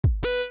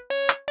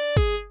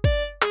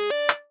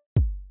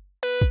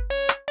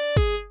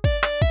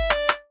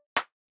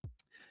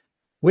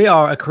We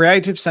are a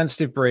creative,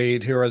 sensitive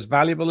breed who are as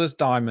valuable as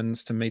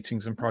diamonds to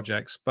meetings and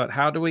projects. But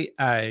how do we,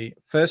 A,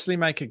 firstly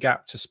make a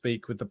gap to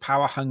speak with the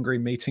power-hungry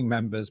meeting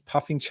members,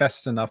 puffing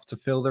chests enough to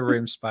fill the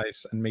room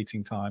space and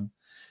meeting time?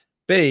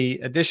 B,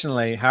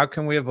 additionally, how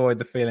can we avoid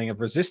the feeling of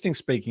resisting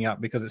speaking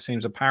up because it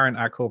seems apparent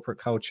our corporate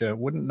culture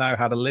wouldn't know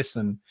how to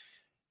listen,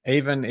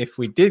 even if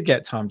we did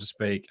get time to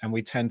speak, and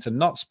we tend to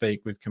not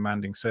speak with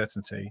commanding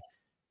certainty?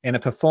 In a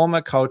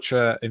performer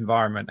culture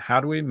environment, how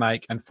do we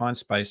make and find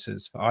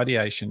spaces for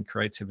ideation,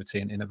 creativity,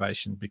 and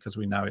innovation because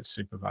we know it's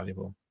super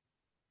valuable?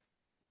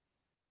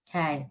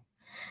 Okay.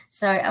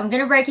 So I'm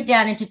going to break it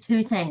down into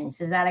two things.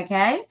 Is that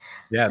okay?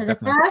 Yeah. So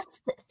definitely. The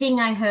first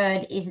thing I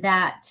heard is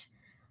that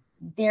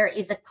there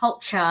is a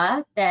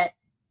culture that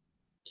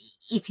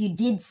if you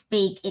did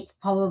speak, it's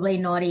probably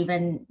not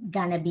even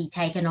going to be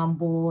taken on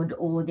board,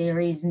 or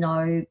there is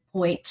no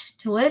point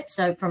to it.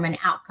 So from an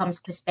outcomes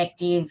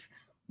perspective,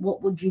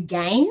 what would you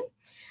gain?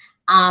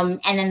 And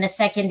then the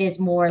second is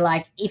more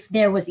like if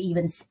there was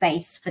even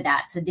space for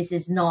that. So this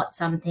is not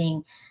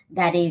something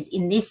that is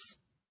in this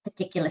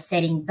particular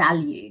setting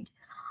valued.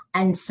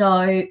 And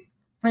so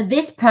for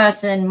this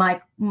person,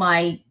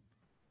 my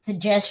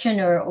suggestion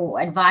or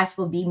advice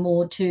will be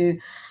more to,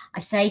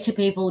 I say to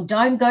people,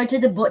 don't go to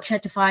the butcher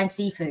to find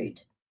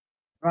seafood,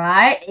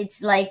 right?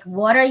 It's like,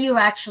 what are you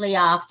actually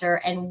after,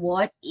 and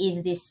what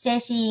is this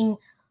setting,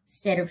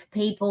 set of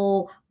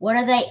people, what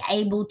are they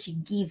able to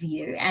give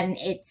you? And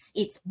it's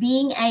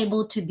being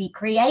able to be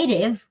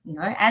creative,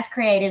 as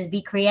creatives,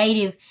 be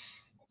creative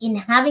in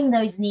having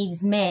those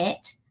needs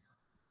met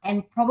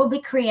and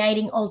probably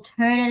creating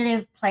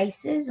alternative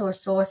places or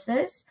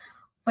sources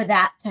for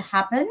that to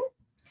happen.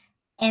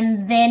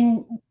 And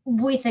then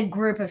with a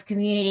group of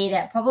community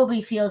that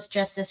probably feels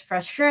just as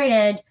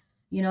frustrated,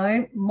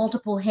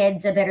 multiple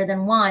heads are better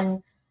than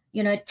one,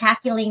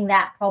 tackling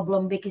that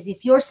problem, because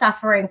if you're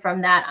suffering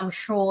from that, I'm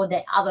sure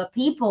that other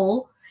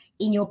people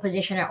in your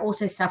position are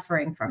also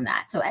suffering from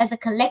that. So as a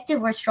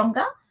collective, we're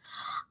stronger.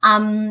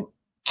 And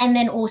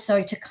then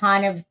also to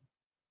kind of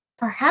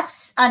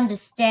perhaps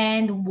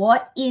understand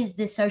what is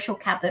the social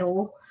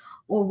capital,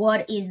 or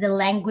what is the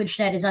language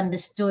that is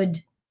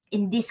understood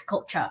in this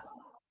culture,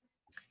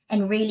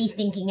 and really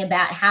thinking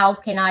about how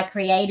can I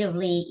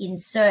creatively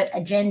insert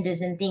agendas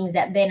and things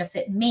that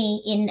benefit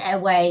me in a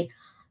way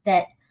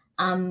that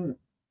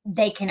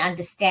they can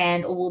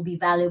understand or will be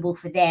valuable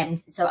for them.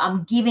 So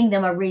I'm giving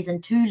them a reason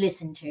to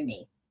listen to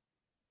me.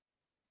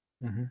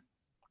 Mm-hmm.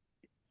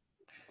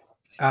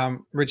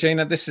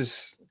 Regina, this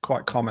is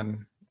quite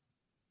common,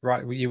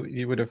 right?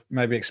 You would have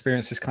maybe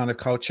experienced this kind of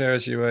culture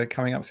as you were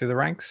coming up through the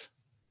ranks.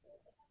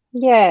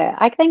 Yeah,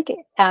 I think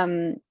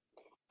in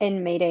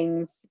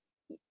meetings,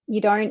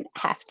 you don't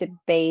have to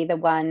be the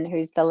one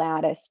who's the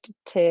loudest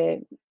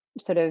to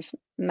sort of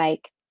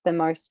make the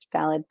most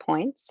valid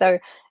points. So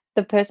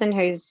the person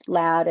who's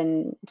loud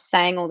and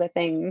saying all the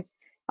things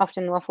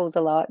often waffles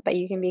a lot, but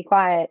you can be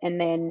quiet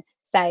and then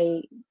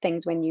say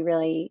things when you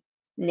really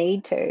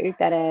need to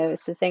that are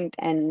succinct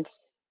and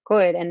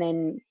good, and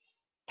then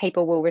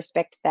people will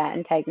respect that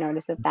and take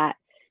notice of that.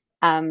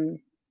 Yeah,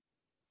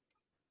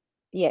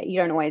 you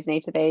don't always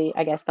need to be,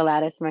 I guess, the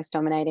loudest, most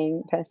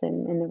dominating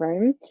person in the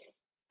room.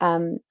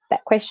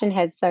 That question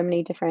has so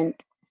many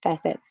different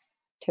facets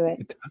to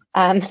it.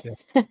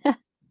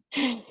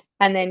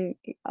 And then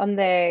on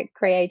the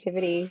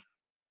creativity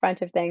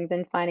front of things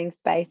and finding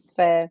space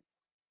for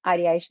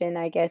ideation,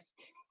 I guess,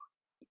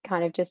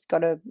 kind of just got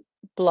to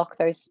block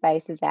those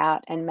spaces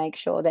out and make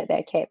sure that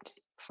they're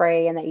kept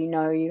free, and that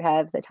you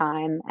have the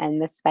time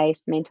and the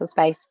space, mental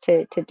space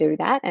to do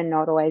that, and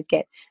not always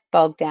get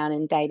bogged down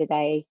in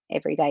day-to-day,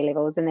 everyday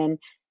levels. And then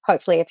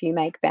hopefully if you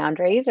make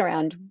boundaries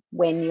around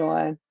when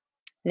you're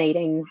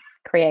needing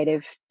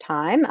creative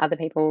time, other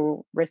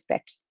people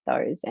respect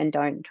those and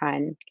don't try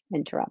and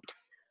interrupt.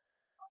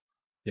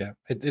 Yeah,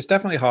 it's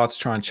definitely hard to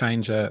try and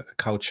change a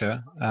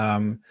culture.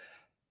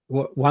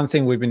 One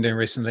thing we've been doing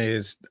recently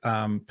is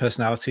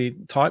personality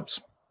types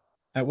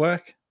at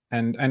work,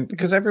 and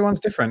because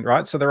everyone's different,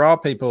 right? So there are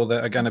people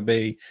that are going to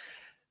be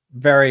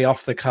very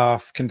off the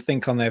cuff, can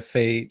think on their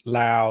feet,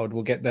 loud,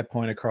 will get their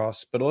point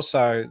across. But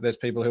also there's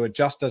people who are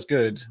just as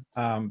good,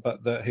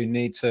 but who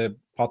need to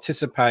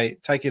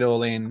participate, take it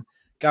all in,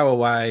 go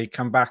away,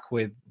 come back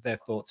with their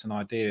thoughts and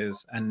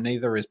ideas, and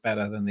neither is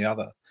better than the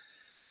other.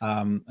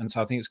 And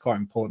so I think it's quite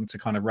important to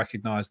kind of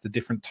recognize the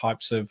different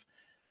types of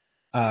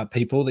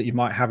people that you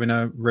might have in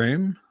a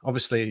room.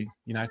 Obviously,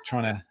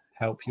 trying to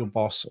help your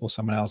boss or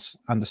someone else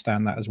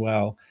understand that as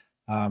well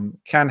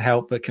can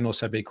help, but can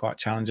also be quite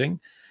challenging.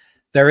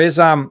 There is,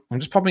 I'm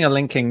just popping a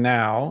link in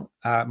now.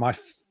 One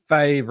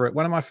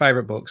of my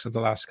favorite books of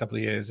the last couple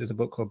of years is a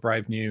book called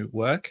Brave New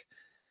Work.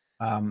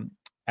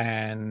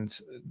 And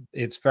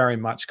it's very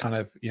much kind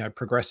of,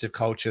 progressive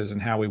cultures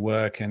and how we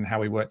work and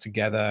how we work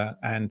together.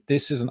 And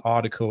this is an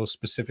article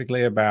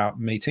specifically about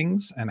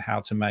meetings and how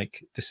to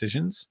make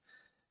decisions.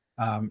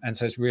 And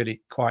so it's really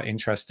quite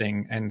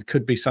interesting, and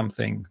could be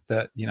something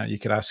that, you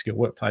could ask your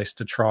workplace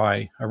to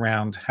try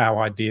around how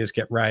ideas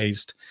get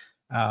raised.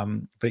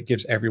 But it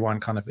gives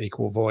everyone kind of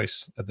equal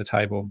voice at the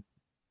table.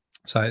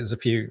 So there's a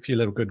few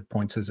little good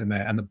pointers in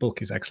there, and the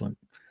book is excellent.